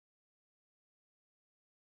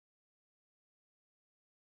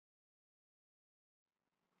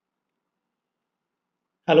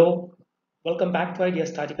Hello, welcome back to Idea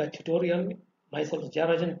Statica tutorial. Myself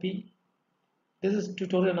Jarajan P. This is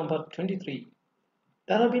tutorial number 23.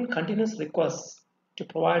 There have been continuous requests to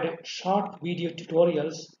provide short video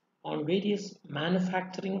tutorials on various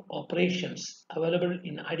manufacturing operations available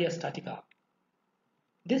in Idea Statica.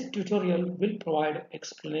 This tutorial will provide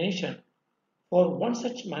explanation for one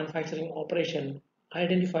such manufacturing operation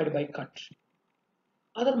identified by CUT.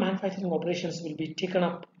 Other manufacturing operations will be taken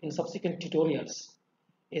up in subsequent tutorials.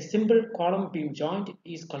 A simple column beam joint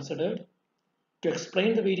is considered. To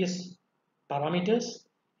explain the various parameters,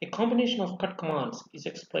 a combination of cut commands is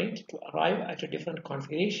explained to arrive at different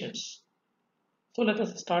configurations. So let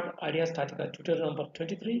us start Idea Statica tutorial number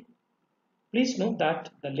 23. Please note that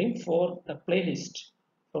the link for the playlist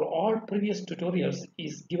for all previous tutorials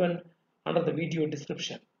is given under the video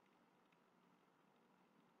description.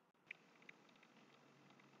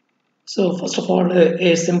 So first of all,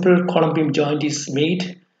 a simple column beam joint is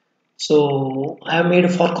made. So I have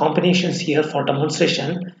made 4 combinations here for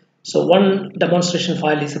demonstration. So one demonstration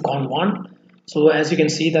file is con1. So as you can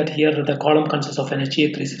see that here the column consists of an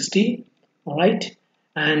HA 360, all right,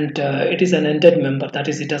 and it is an ended member, that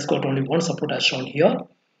is it has got only one support as shown here,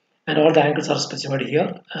 and all the angles are specified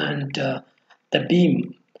here. And the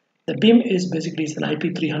beam is basically an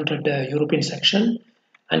IP300 European section,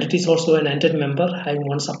 and it is also an ended member having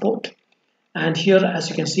one support. And here as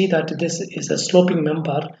you can see that this is a sloping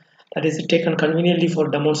member that is taken conveniently for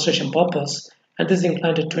demonstration purpose, and this is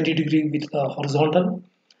inclined at 20 degree with horizontal.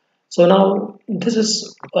 So now this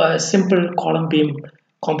is a simple column beam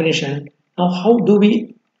combination. Now how do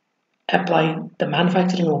we apply the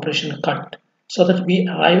manufacturing operation cut so that we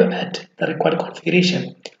arrive at the required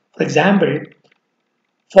configuration? For example,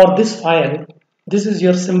 for this file, this is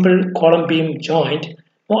your simple column beam joint.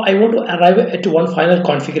 Now I want to arrive at one final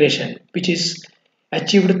configuration which is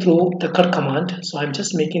achieved through the cut command. So I'm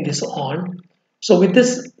just making this on. So with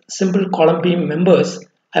this simple column beam members,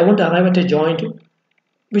 I want to arrive at a joint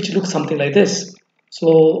which looks something like this.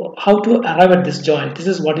 So how to arrive at this joint? This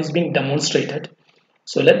is what is being demonstrated.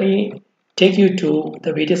 So let me take you to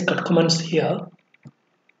the various cut commands here.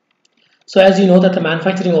 So as you know that the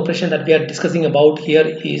manufacturing operation that we are discussing about here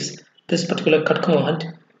is this particular cut command.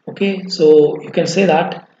 Okay, so you can say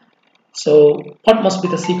that. So what must be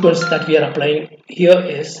the sequence that we are applying here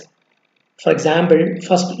is, for example,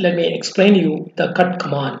 first let me explain you the cut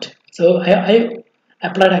command. So I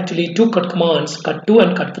applied actually 2 cut commands, cut 2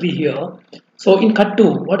 and cut 3 here. So in cut 2,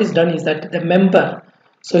 what is done is that the member,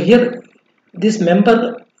 so here this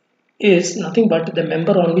member is nothing but the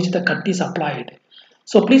member on which the cut is applied.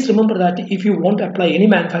 So please remember that if you want to apply any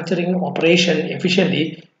manufacturing operation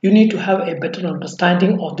efficiently, you need to have a better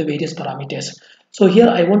understanding of the various parameters. So here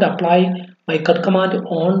I want to apply my cut command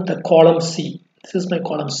on the column C. This is my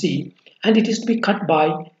column C, and it is to be cut by,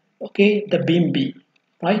 okay, the beam B,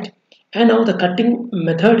 right? And now the cutting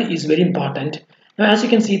method is very important. Now as you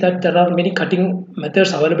can see that there are many cutting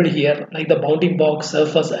methods available here, like the bounding box,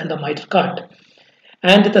 surface, and the miter cut.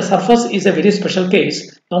 And the surface is a very special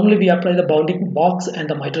case. Normally we apply the bounding box and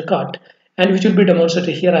the miter cut, and which will be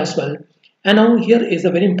demonstrated here as well. And now here is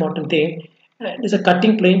a very important thing. This a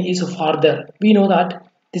cutting plane is farther. We know that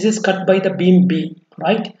this is cut by the beam B,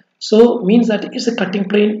 right? So means that it's a cutting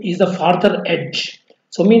plane is the farther edge.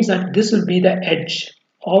 So means that this will be the edge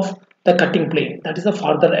of the cutting plane. That is the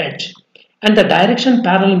farther edge. And the direction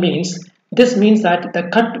parallel means, this means that the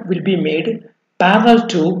cut will be made parallel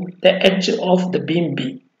to the edge of the beam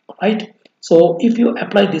B, right? So if you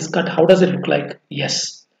apply this cut, how does it look like?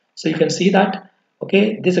 Yes. So you can see that,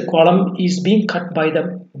 okay, this column is being cut by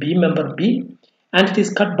the beam member B, and it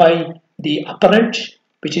is cut by the upper edge,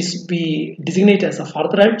 which is we designate as a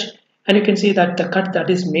farther edge. And you can see that the cut that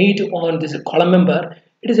is made on this column member,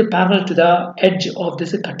 it is a parallel to the edge of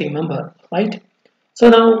this cutting member, right? So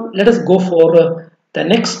now let us go for the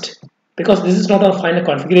next, because this is not our final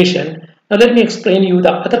configuration. Now let me explain you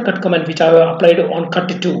the other cut command which I have applied on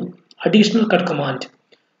cut 2, additional cut command.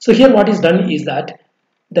 So here what is done is that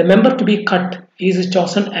the member to be cut is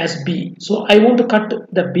chosen as B. So I want to cut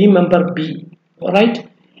the beam member B, alright,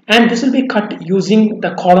 and this will be cut using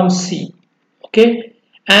the column C, okay,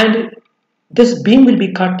 and this beam will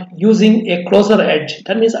be cut using a closer edge.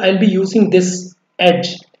 That means I'll be using this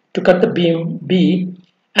edge to cut the beam B,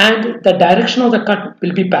 and the direction of the cut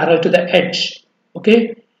will be parallel to the edge,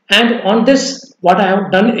 okay. And on this, what I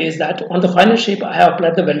have done is that on the final shape I have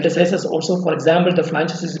applied the weld sizes also. For example, the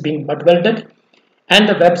flanges is being butt welded and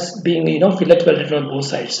the webs being fillet welded on both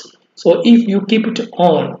sides. So if you keep it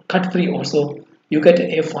on cut 3 also, you get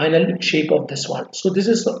a final shape of this one. So this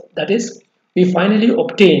is, that is, we finally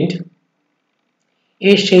obtained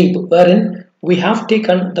a shape wherein we have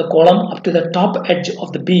taken the column up to the top edge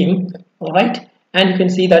of the beam, all right, and you can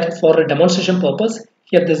see that for a demonstration purpose,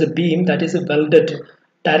 here there's a beam that is welded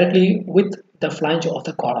directly with the flange of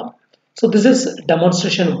the column. So this is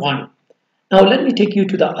demonstration 1. Now let me take you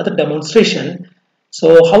to the other demonstration.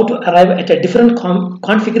 So how to arrive at a different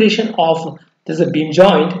configuration of this beam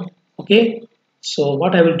joint. Okay, so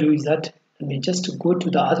what I will do is that let me just go to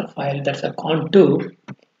the other file, that's a contour.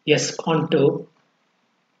 Yes, contour.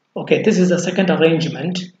 Okay, this is the second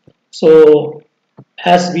arrangement. So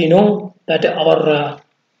as we know that our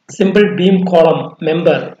simple beam column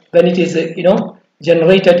member, when it is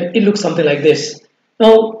generated, it looks something like this.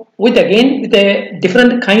 Now with a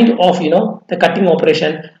different kind of the cutting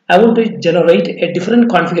operation, I want to generate a different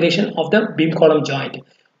configuration of the beam column joint,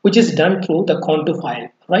 which is done through the contour file,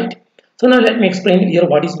 right? So now let me explain here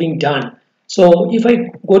what is being done. So if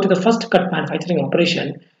I go to the first cut manufacturing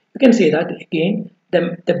operation, you can see that again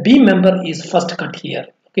the beam member is first cut here.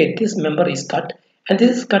 Okay, this member is cut, and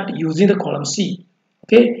this is cut using the column C.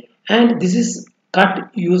 Okay, and this is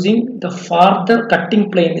cut using the farther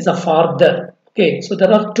cutting plane is a farther. Okay, so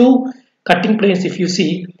there are two cutting planes. If you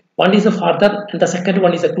see, one is a farther and the second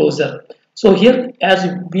one is a closer. So here, as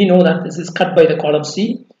we know that this is cut by the column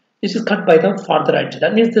C, this is cut by the farther edge.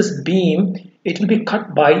 That means this beam, it will be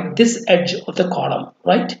cut by this edge of the column,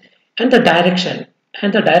 right? And the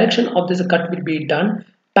direction of this cut will be done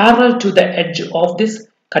parallel to the edge of this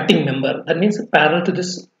cutting member. That means parallel to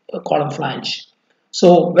this column flange.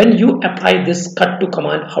 So when you apply this cut to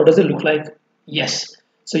command, how does it look like? Yes.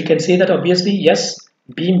 So you can say that obviously, yes,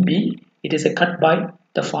 beam B, it is a cut by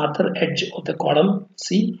the farther edge of the column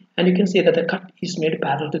C, and you can say that the cut is made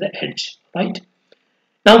parallel to the edge, right?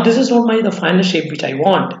 Now this is not the final shape which I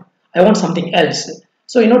want. I want something else.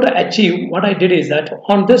 So in order to achieve, what I did is that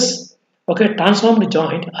on this transformed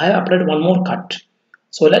joint, I have applied one more cut.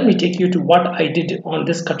 So let me take you to what I did on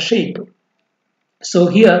this cut shape. So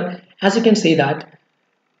here, as you can see that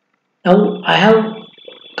now I have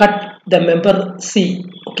cut the member C.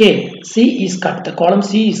 Okay, C is cut, the column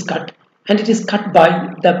C is cut, and it is cut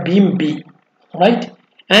by the beam B, right?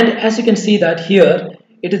 And as you can see that here,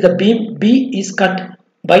 it is the beam B is cut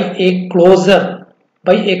by a closer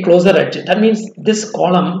edge. That means this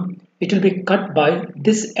column, it will be cut by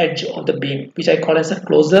this edge of the beam, which I call as a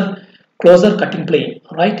closer cutting plane,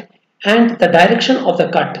 right? And the direction of the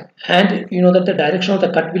cut, and you know that the direction of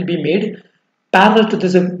the cut will be made parallel to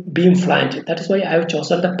this beam flange. That is why I have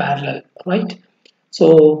chosen the parallel, right?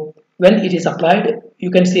 So when it is applied,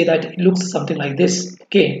 you can see that it looks something like this.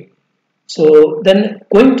 Okay, so then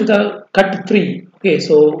going to the cut 3. Okay,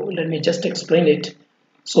 so let me just explain it.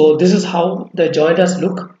 So this is how the joint does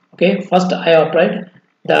look. Okay, first I applied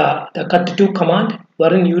the cut 2 command,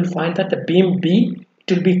 wherein you will find that the beam B,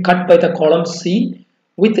 it will be cut by the column C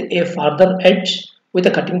with a farther edge, with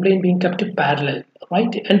the cutting plane being kept parallel,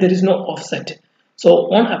 right? And there is no offset.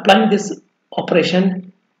 So on applying this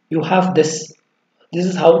operation, you have this. This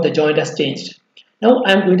is how the joint has changed. Now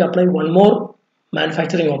I am going to apply one more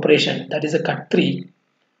manufacturing operation, that is a cut 3.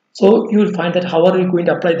 So you will find that how are we going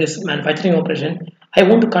to apply this manufacturing operation? I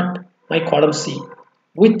want to cut my column C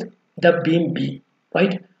with the beam B,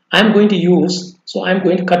 right? I am going to use, so I am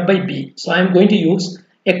going to cut by B. So I am going to use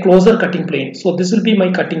a closer cutting plane. So this will be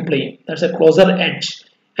my cutting plane. That's a closer edge,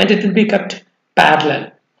 and it will be cut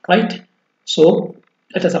parallel, right? So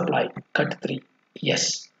let us apply cut 3.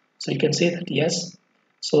 Yes. So you can say that yes.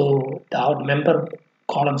 So our member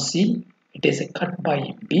column C, it is a cut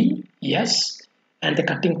by B. Yes. And the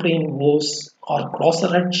cutting plane was or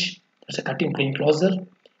closer edge. That's a cutting plane closer,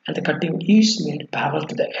 and the cutting is made parallel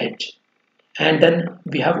to the edge. And then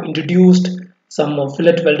we have introduced some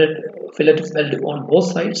fillet weld on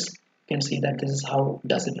both sides. You can see that this is how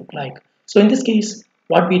does it look like. So in this case,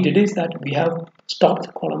 what we did is that we have stopped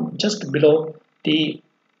the column just below the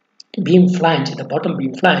beam flange, the bottom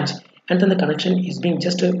beam flange, and then the connection is being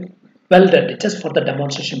just welded just for the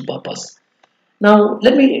demonstration purpose. Now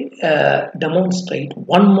let me demonstrate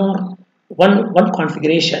one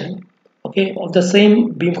configuration, okay, of the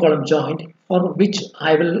same beam column joint, for which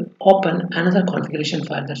I will open another configuration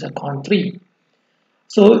file, that's a con3.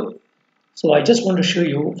 So I just want to show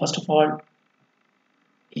you first of all.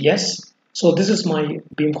 Yes, so this is my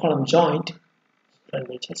beam column joint. Let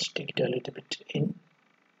me just take it a little bit in.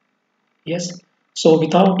 Yes, so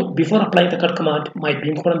before applying the cut command, my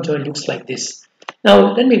beam column joint looks like this.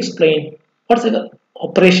 Now let me explain what's the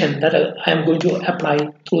operation that I am going to apply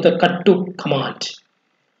through the cut to command.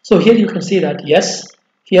 So here you can see that yes,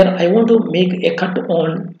 here I want to make a cut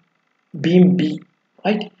on beam B,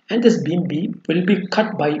 right? And this beam B will be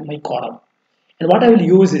cut by my column. And what I will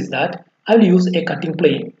use is that I will use a cutting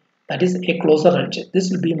plane. that is a closer edge. This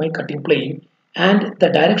will be my cutting plane, and the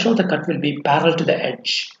direction of the cut will be parallel to the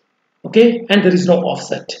edge. Okay, and there is no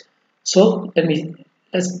offset. So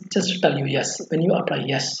let's just tell you yes. When you apply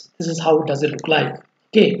yes, this is how does it look like.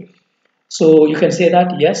 Okay, so you can say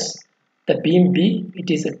that yes, the beam B, it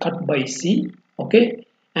is a cut by C. Okay,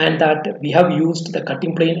 and that we have used the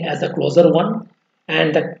cutting plane as the closer one,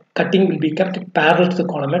 and the cutting will be kept parallel to the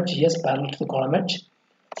column edge. Yes, parallel to the column edge.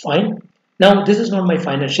 Fine. Now this is not my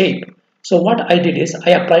final shape. So what I did is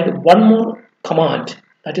I applied one more command,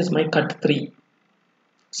 that is my cut 3.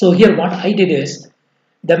 So here what I did is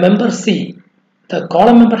the member C, the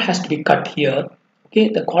column member has to be cut here. Okay,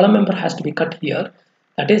 the column member has to be cut here.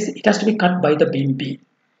 That is, it has to be cut by the beam B,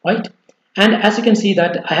 right? And as you can see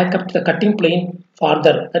that I have kept the cutting plane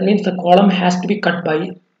farther. That means the column has to be cut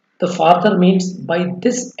by the farther means by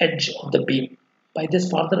this edge of the beam, by this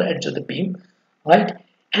farther edge of the beam, right?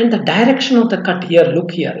 And the direction of the cut here,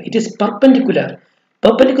 look here, it is perpendicular.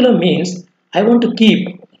 Perpendicular means I want to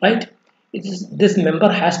keep, right? This member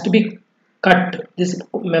has to be cut. This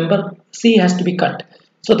member C has to be cut.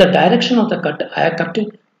 So the direction of the cut I have kept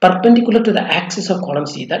it perpendicular to the axis of column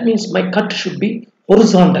C. That means my cut should be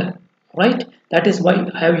horizontal, right? That is why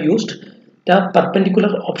I have used the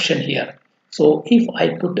perpendicular option here. So if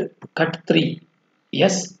I put cut 3,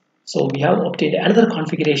 yes, so we have obtained another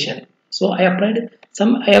configuration. So I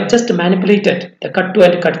have just manipulated the cut 2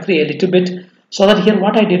 and cut 3 a little bit, so that here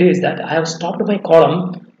what I did is that I have stopped my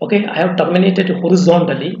column. Okay, I have terminated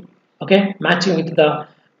horizontally, okay, matching with the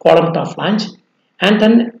column top flange, and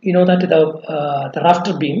then you know that the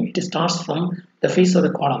rafter beam, it starts from the face of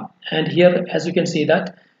the column, and here as you can see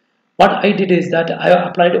that what I did is that I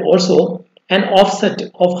applied also an offset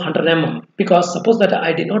of 100 mm, because suppose that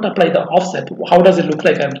I did not apply the offset, how does it look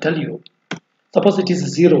like? I will tell you. Suppose it is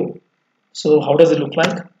 0, so how does it look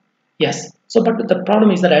like? Yes, so but the problem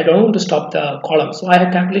is that I don't want to stop the column, so I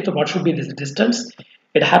have calculated what should be this distance.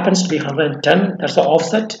 It happens to be 110. That's the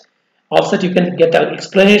offset. Offset, you can get an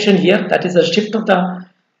explanation here, that is a shift of the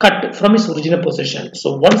cut from its original position.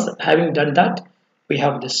 So once having done that, we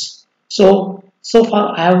have this. So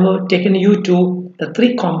far I have taken you to the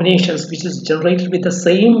 3 combinations which is generated with the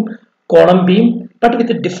same column beam but with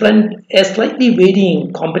a slightly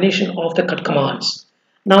varying combination of the cut commands.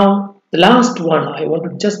 Now the last one I want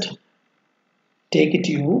to just take it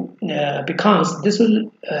to you because this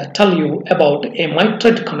will tell you about a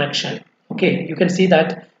mitred connection. Okay, you can see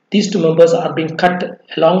that these 2 members are being cut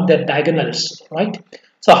along their diagonals, right?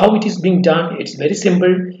 So how it is being done, it's very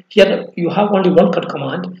simple. Here you have only one cut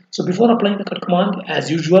command. So before applying the cut command,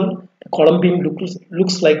 as usual, the column beam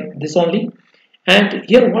looks like this only. And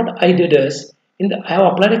here what I did is, I have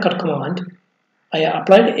applied a cut command. I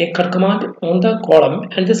applied a cut command on the column,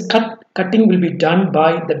 and this cutting will be done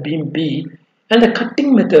by the beam B. And the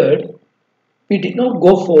cutting method, we did not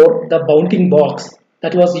go for the bounding box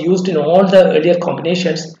that was used in all the earlier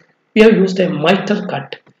combinations. We have used a miter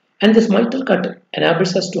cut, and this miter cut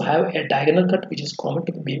enables us to have a diagonal cut which is common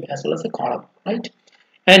to the beam as well as the column, right?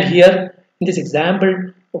 And here in this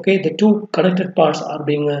example, okay, the 2 connected parts are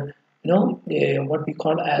being what we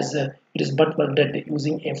call as it is butt welded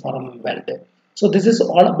using a forum weld. So this is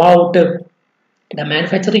all about the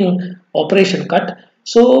manufacturing operation cut.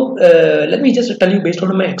 So let me just tell you, based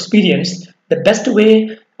on my experience, the best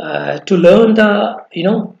way to learn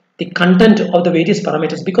the content of the various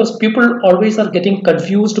parameters, because people always are getting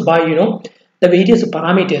confused by the various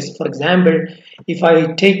parameters. For example, if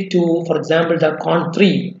I take for example the con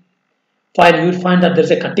 3 file, you will find that there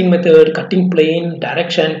is a cutting method, cutting plane,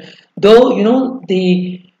 direction. Though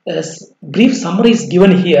the brief summary is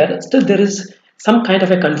given here, still there is some kind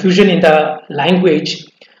of a confusion in the language.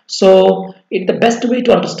 So the best way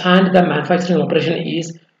to understand the manufacturing operation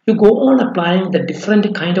is you go on applying the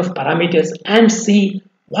different kind of parameters and see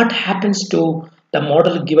what happens to the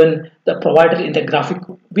model given the provider in the graphic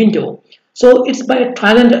window. So it's by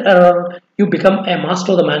trial and error you become a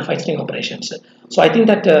master of the manufacturing operations. So I think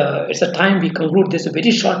that it's a time we conclude this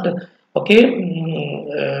very short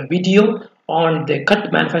video on the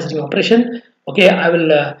cut manufacturing operation. Okay,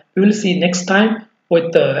 we will see next time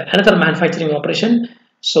with another manufacturing operation.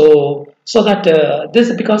 So that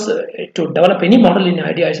this, because to develop any model in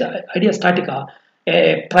Idea Statica,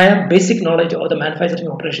 a prior basic knowledge of the manufacturing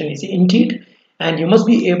operation is indeed, and you must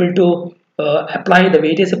be able to apply the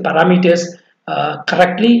various parameters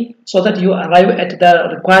correctly so that you arrive at the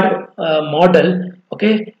required model,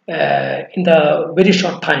 okay, in the very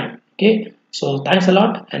short time. Okay, so thanks a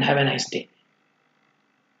lot and have a nice day.